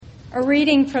A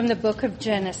reading from the book of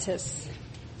Genesis.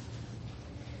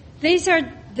 These are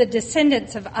the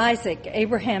descendants of Isaac,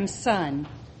 Abraham's son.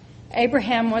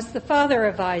 Abraham was the father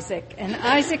of Isaac, and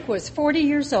Isaac was 40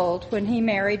 years old when he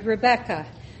married Rebekah,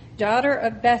 daughter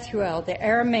of Bethuel, the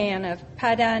Aramean of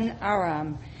Paddan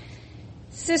Aram,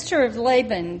 sister of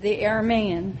Laban, the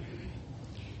Aramean.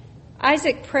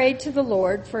 Isaac prayed to the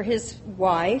Lord for his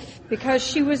wife because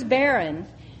she was barren,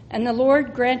 and the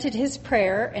Lord granted his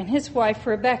prayer, and his wife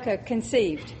Rebekah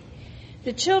conceived.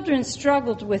 The children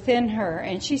struggled within her,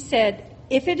 and she said,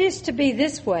 "If it is to be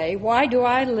this way, why do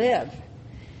I live?"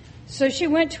 So she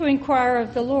went to inquire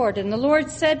of the Lord, and the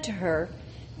Lord said to her,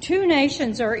 "Two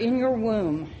nations are in your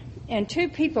womb, and two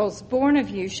peoples born of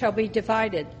you shall be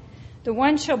divided. The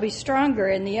one shall be stronger,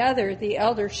 and the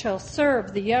elder, shall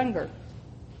serve the younger."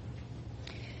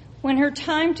 When her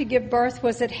time to give birth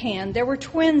was at hand, there were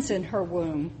twins in her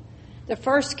womb. The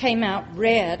first came out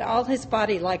red, all his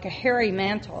body like a hairy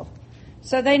mantle.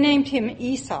 So they named him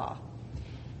Esau.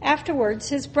 Afterwards,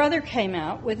 his brother came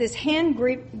out with his hand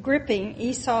gripping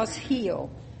Esau's heel.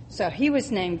 So he was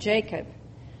named Jacob.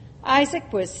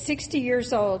 Isaac was 60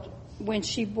 years old when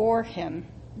she bore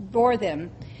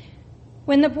them.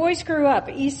 When the boys grew up,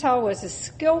 Esau was a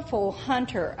skillful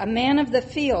hunter, a man of the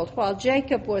field, while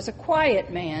Jacob was a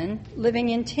quiet man living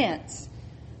in tents.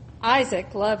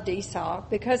 Isaac loved Esau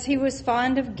because he was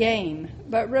fond of game,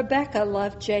 but Rebekah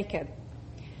loved Jacob.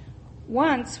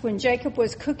 Once, when Jacob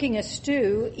was cooking a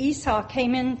stew, Esau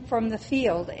came in from the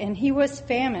field, and he was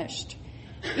famished.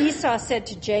 Esau said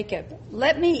to Jacob,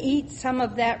 "Let me eat some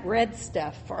of that red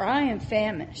stuff, for I am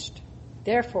famished."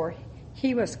 Therefore,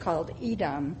 he was called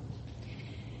Edom.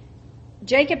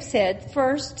 Jacob said,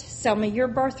 "First, sell me your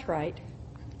birthright."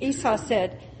 Esau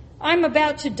said, "I'm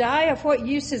about to die. Of what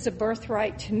use is a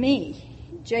birthright to me?"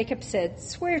 Jacob said,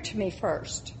 "Swear to me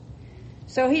first."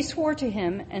 So he swore to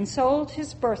him and sold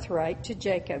his birthright to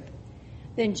Jacob.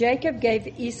 Then Jacob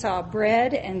gave Esau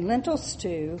bread and lentil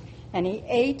stew, and he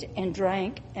ate and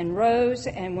drank and rose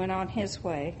and went on his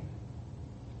way.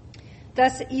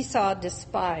 Thus Esau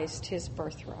despised his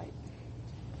birthright.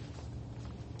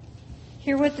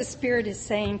 Hear what the Spirit is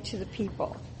saying to the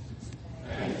people.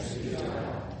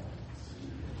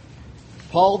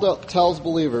 Paul tells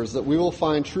believers that we will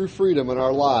find true freedom in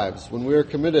our lives when we are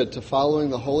committed to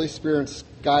following the Holy Spirit's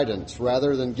guidance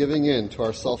rather than giving in to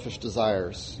our selfish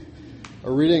desires.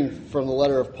 A reading from the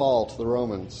letter of Paul to the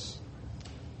Romans.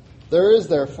 There is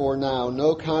therefore now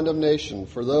no condemnation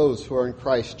for those who are in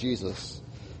Christ Jesus.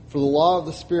 For the law of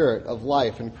the Spirit of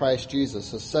life in Christ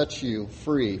Jesus has set you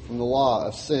free from the law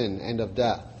of sin and of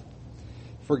death.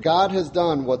 For God has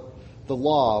done what the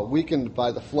law, weakened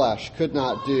by the flesh, could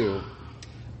not do.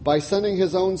 By sending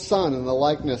his own Son in the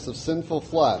likeness of sinful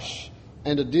flesh,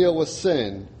 and to deal with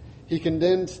sin, he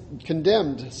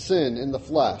condemned sin in the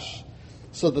flesh,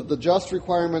 so that the just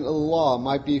requirement of the law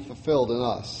might be fulfilled in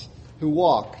us, who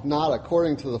walk not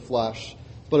according to the flesh,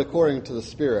 but according to the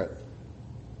Spirit.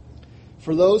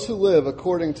 For those who live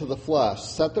according to the flesh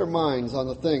set their minds on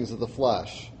the things of the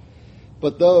flesh,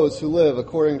 but those who live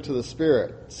according to the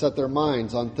Spirit set their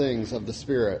minds on things of the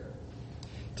Spirit.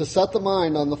 To set the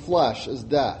mind on the flesh is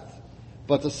death,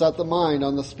 but to set the mind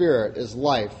on the Spirit is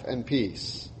life and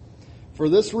peace. For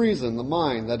this reason, the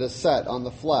mind that is set on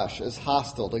the flesh is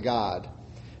hostile to God.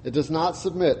 It does not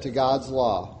submit to God's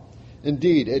law.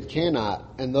 Indeed, it cannot,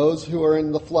 and those who are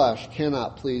in the flesh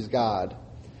cannot please God.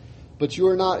 But you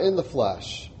are not in the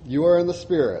flesh, you are in the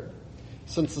Spirit,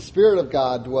 since the Spirit of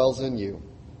God dwells in you.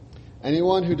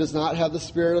 Anyone who does not have the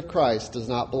Spirit of Christ does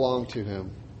not belong to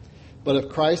him. But if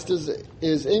Christ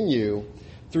is in you,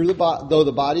 though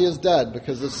the body is dead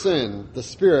because of sin, the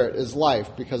Spirit is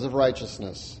life because of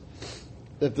righteousness.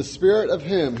 If the Spirit of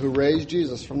him who raised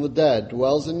Jesus from the dead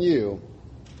dwells in you,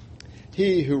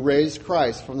 he who raised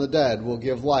Christ from the dead will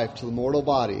give life to the mortal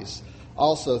bodies,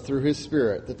 also through his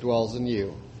Spirit that dwells in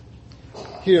you.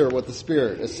 Hear what the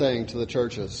Spirit is saying to the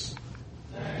churches.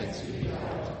 Thanks be to God.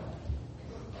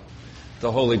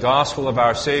 The Holy Gospel of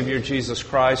our Savior Jesus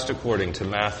Christ according to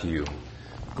Matthew.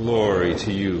 Glory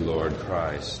to you, Lord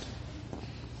Christ.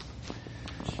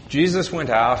 Jesus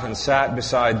went out and sat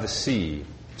beside the sea.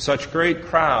 Such great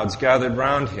crowds gathered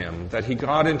round him that he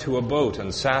got into a boat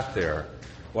and sat there,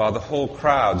 while the whole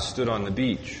crowd stood on the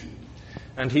beach.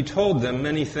 And he told them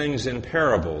many things in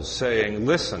parables, saying,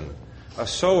 "Listen, a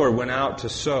sower went out to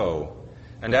sow,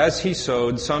 and as he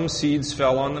sowed, some seeds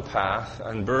fell on the path,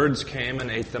 and birds came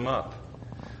and ate them up.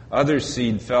 Other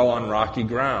seed fell on rocky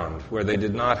ground, where they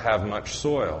did not have much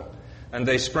soil, and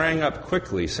they sprang up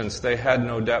quickly, since they had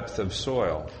no depth of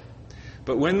soil.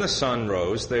 But when the sun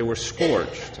rose, they were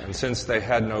scorched, and since they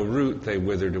had no root, they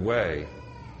withered away.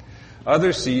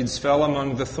 Other seeds fell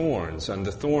among the thorns, and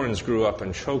the thorns grew up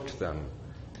and choked them.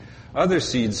 Other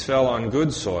seeds fell on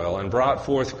good soil and brought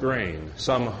forth grain,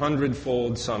 some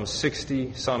 100-fold, some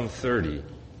 60, some 30.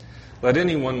 Let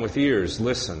anyone with ears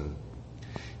listen.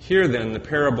 Hear then the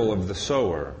parable of the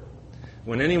sower.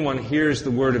 When anyone hears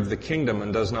the word of the kingdom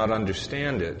and does not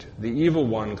understand it, the evil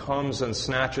one comes and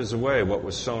snatches away what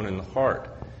was sown in the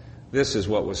heart. This is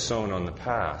what was sown on the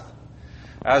path.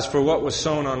 As for what was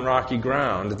sown on rocky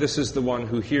ground, this is the one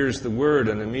who hears the word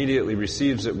and immediately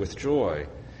receives it with joy.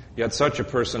 Yet such a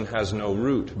person has no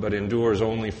root, but endures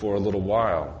only for a little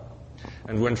while.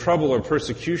 And when trouble or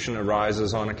persecution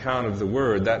arises on account of the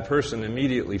word, that person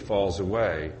immediately falls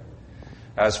away.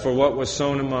 As for what was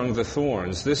sown among the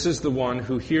thorns, this is the one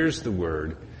who hears the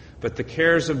word, but the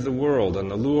cares of the world and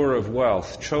the lure of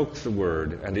wealth choke the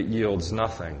word, and it yields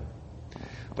nothing.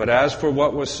 But as for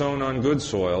what was sown on good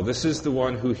soil, this is the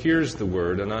one who hears the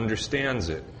word and understands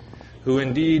it, who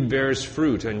indeed bears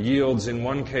fruit and yields in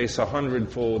one case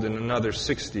 100-fold, in another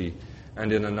 60,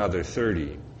 and in another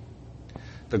 30.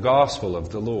 The gospel of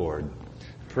the Lord.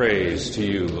 Praise to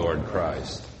you, Lord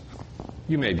Christ.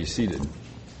 You may be seated.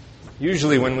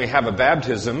 Usually when we have a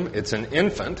baptism, it's an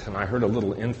infant, and I heard a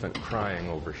little infant crying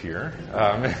over here.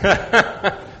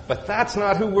 But that's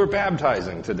not who we're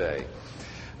baptizing today.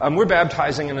 We're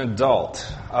baptizing an adult.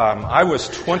 I was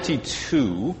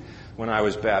 22 when I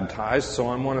was baptized, so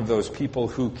I'm one of those people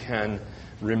who can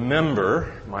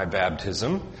remember my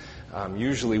baptism.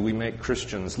 Usually we make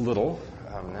Christians little.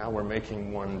 Now we're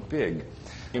making one big.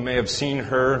 You may have seen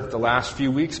her the last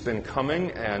few weeks, been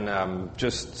coming and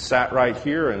just sat right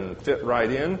here and fit right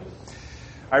in.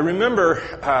 I remember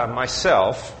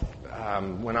myself,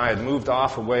 when I had moved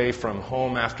off away from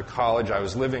home after college, I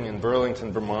was living in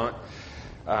Burlington, Vermont,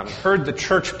 heard the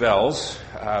church bells.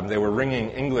 They were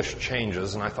ringing English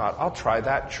changes, and I thought, I'll try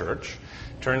that church.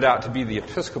 Turned out to be the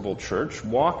Episcopal Church.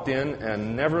 Walked in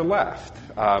and never left.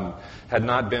 Had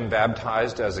not been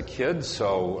baptized as a kid,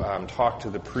 so talked to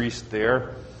the priest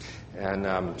there.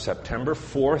 And September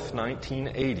 4th,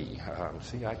 1980.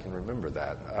 See, I can remember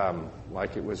that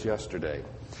like it was yesterday.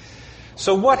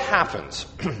 So what happens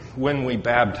when we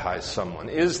baptize someone?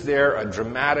 Is there a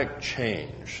dramatic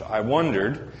change? I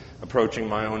wondered, approaching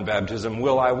my own baptism,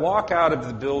 will I walk out of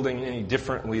the building any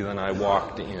differently than I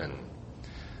walked in?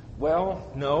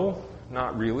 Well, no,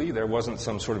 not really. There wasn't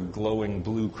some sort of glowing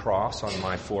blue cross on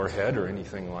my forehead or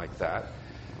anything like that.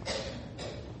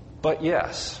 But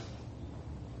yes,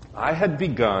 I had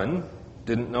begun,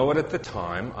 didn't know it at the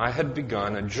time, I had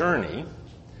begun a journey,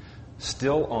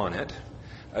 still on it,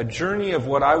 a journey of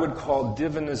what I would call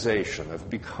divinization,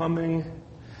 of becoming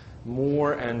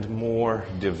more and more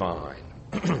divine.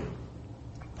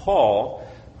 Paul,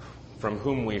 from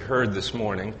whom we heard this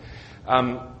morning,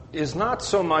 is not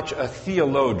so much a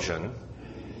theologian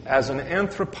as an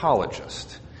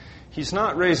anthropologist. He's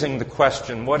not raising the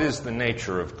question, what is the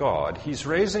nature of God? He's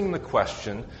raising the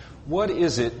question, what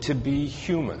is it to be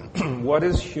human? What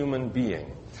is human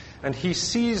being? And he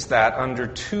sees that under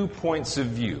 2 points of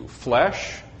view,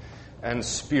 flesh and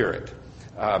spirit.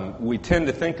 We tend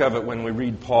to think of it when we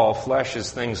read Paul, flesh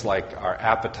as things like our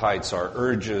appetites, our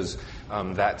urges,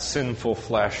 that sinful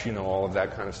flesh, all of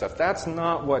that kind of stuff. That's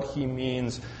not what he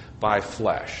means by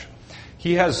flesh.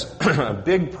 He has a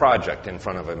big project in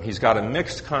front of him. He's got a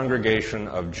mixed congregation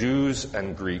of Jews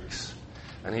and Greeks,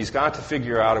 and he's got to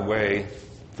figure out a way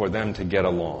for them to get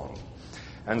along.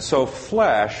 And so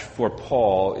flesh, for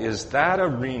Paul, is that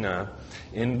arena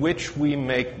in which we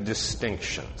make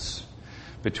distinctions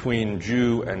between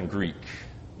Jew and Greek,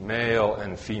 male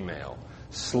and female,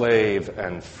 slave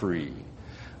and free.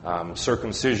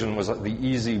 Circumcision was the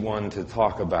easy one to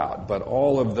talk about, but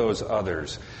all of those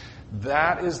others,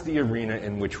 that is the arena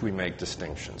in which we make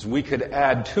distinctions. We could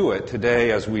add to it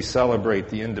today as we celebrate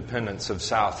the independence of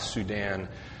South Sudan,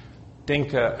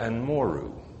 Dinka and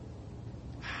Moru.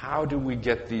 How do we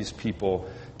get these people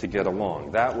to get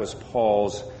along? That was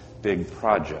Paul's big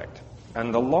project.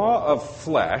 And the law of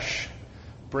flesh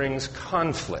brings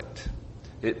conflict.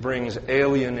 It brings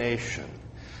alienation,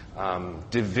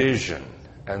 division,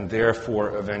 and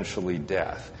therefore eventually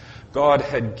death. God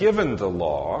had given the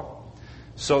law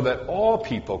so that all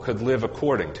people could live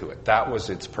according to it. That was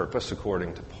its purpose,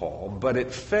 according to Paul. But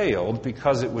it failed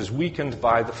because it was weakened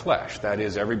by the flesh. That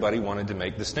is, everybody wanted to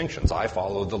make distinctions. I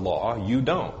follow the law, you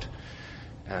don't.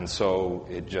 And so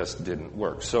it just didn't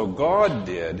work. So God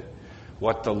did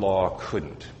what the law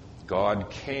couldn't.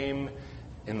 God came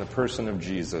in the person of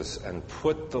Jesus and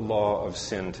put the law of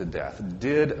sin to death,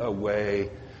 did away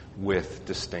with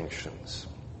distinctions.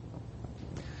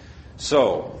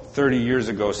 So, 30 years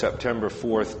ago, September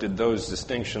 4th, did those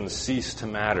distinctions cease to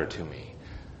matter to me?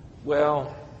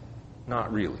 Well,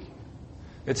 not really.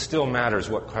 It still matters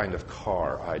what kind of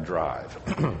car I drive.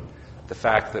 The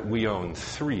fact that we own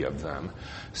 3 of them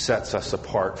sets us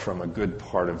apart from a good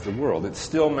part of the world. It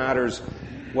still matters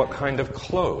what kind of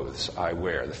clothes I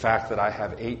wear. The fact that I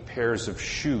have 8 pairs of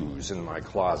shoes in my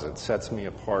closet sets me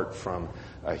apart from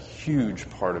a huge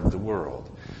part of the world.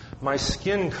 My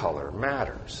skin color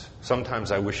matters.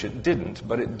 Sometimes I wish it didn't,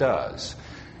 but it does.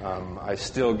 I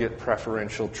still get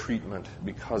preferential treatment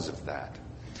because of that.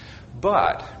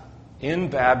 But in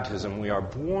baptism, we are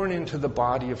born into the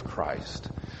body of Christ,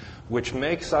 which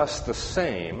makes us the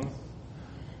same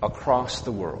across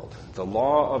the world. The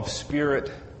law of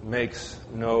Spirit makes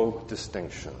no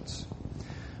distinctions.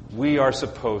 We are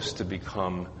supposed to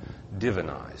become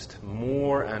divinized,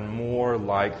 more and more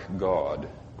like God,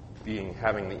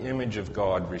 having the image of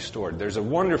God restored. There's a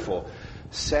wonderful,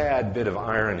 sad bit of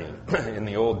irony in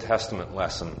the Old Testament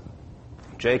lesson.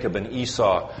 Jacob and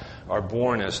Esau are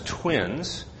born as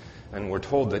twins, and we're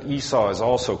told that Esau is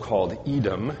also called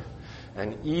Edom,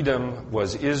 and Edom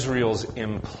was Israel's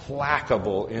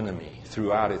implacable enemy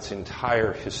throughout its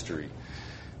entire history.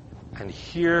 And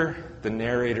here the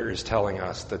narrator is telling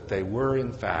us that they were,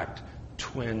 in fact,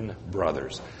 twin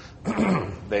brothers.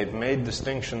 They've made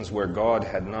distinctions where God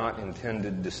had not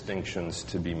intended distinctions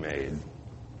to be made.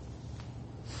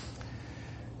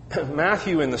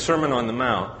 Matthew, in the Sermon on the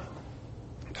Mount,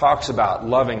 talks about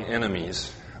loving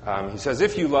enemies. He says,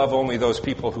 if you love only those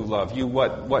people who love you,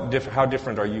 how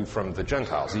different are you from the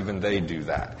Gentiles? Even they do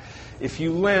that. If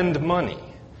you lend money,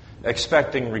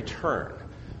 expecting return,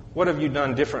 what have you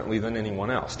done differently than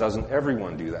anyone else? Doesn't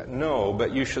everyone do that? No,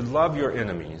 but you should love your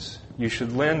enemies. You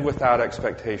should lend without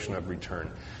expectation of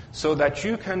return, so that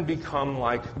you can become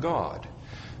like God.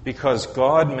 Because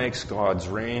God makes God's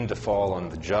rain to fall on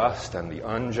the just and the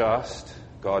unjust.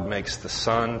 God makes the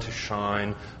sun to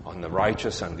shine on the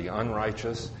righteous and the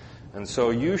unrighteous. And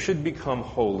so you should become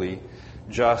holy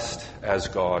just as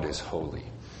God is holy.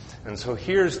 And so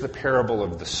here's the parable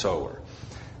of the sower.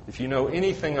 If you know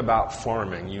anything about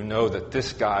farming, you know that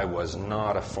this guy was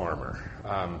not a farmer.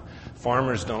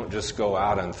 Farmers don't just go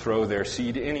out and throw their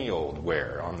seed any old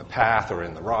where, on the path or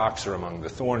in the rocks or among the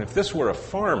thorn. If this were a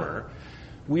farmer,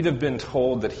 we'd have been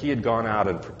told that he had gone out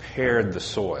and prepared the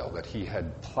soil, that he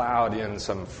had plowed in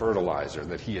some fertilizer,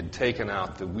 that he had taken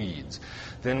out the weeds.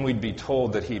 Then we'd be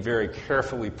told that he very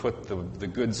carefully put the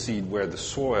good seed where the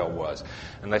soil was,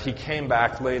 and that he came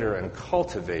back later and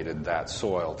cultivated that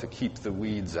soil to keep the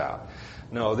weeds out.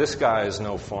 No, this guy is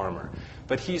no farmer.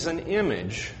 But he's an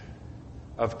image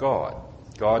of God.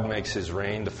 God makes his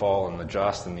rain to fall on the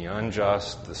just and the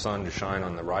unjust, the sun to shine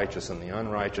on the righteous and the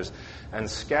unrighteous, and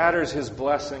scatters his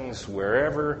blessings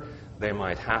wherever they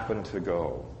might happen to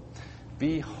go.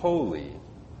 Be holy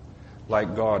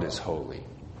like God is holy.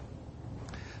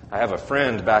 I have a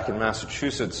friend back in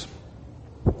Massachusetts.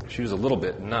 She was a little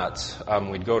bit nuts.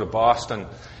 We'd go to Boston,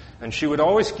 and she would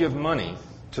always give money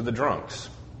to the drunks.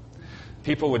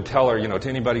 People would tell her, to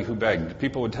anybody who begged,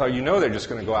 people would tell her, they're just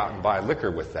going to go out and buy liquor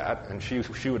with that. And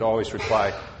she would always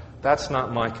reply, that's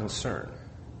not my concern.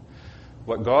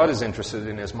 What God is interested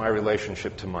in is my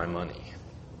relationship to my money.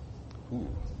 Ooh,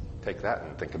 take that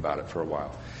and think about it for a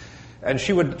while. And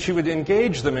she would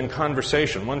engage them in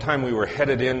conversation. One time we were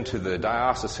headed into the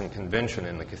diocesan convention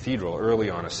in the cathedral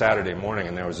early on a Saturday morning,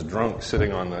 and there was a drunk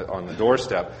sitting on the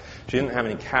doorstep. She didn't have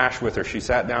any cash with her. She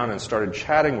sat down and started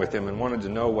chatting with him and wanted to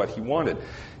know what he wanted.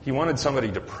 He wanted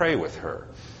somebody to pray with her.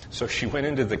 So she went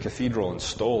into the cathedral and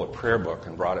stole a prayer book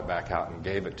and brought it back out and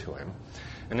gave it to him,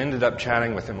 and ended up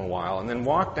chatting with him a while, and then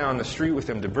walked down the street with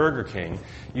him to Burger King,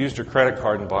 used her credit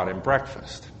card, and bought him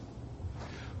breakfast.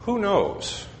 Who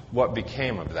knows what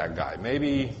became of that guy?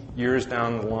 Maybe years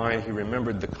down the line he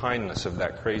remembered the kindness of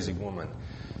that crazy woman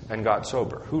and got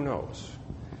sober. Who knows?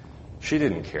 She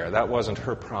didn't care. That wasn't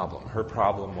her problem. Her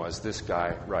problem was this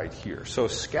guy right here. So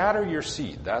scatter your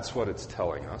seed. That's what it's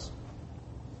telling us.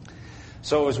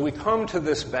 So as we come to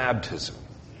this baptism,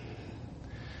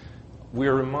 we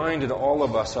are reminded, all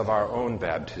of us, of our own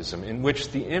baptism, in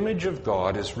which the image of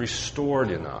God is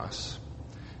restored in us.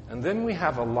 And then we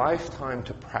have a lifetime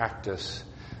to practice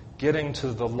getting to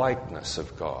the likeness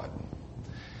of God.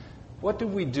 What do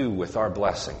we do with our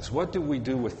blessings? What do we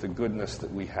do with the goodness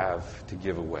that we have to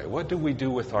give away? What do we do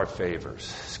with our favors?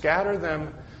 Scatter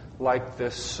them like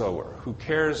this sower, who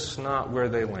cares not where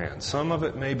they land. Some of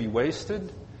it may be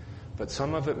wasted, but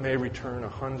some of it may return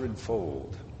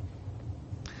 100-fold.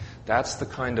 That's the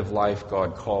kind of life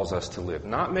God calls us to live.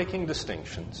 Not making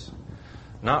distinctions,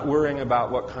 not worrying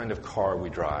about what kind of car we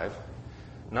drive,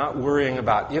 Not worrying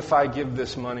about, if I give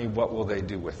this money, what will they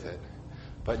do with it?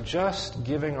 But just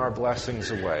giving our blessings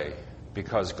away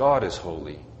because God is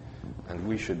holy, and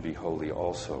we should be holy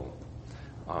also.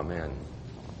 Amen.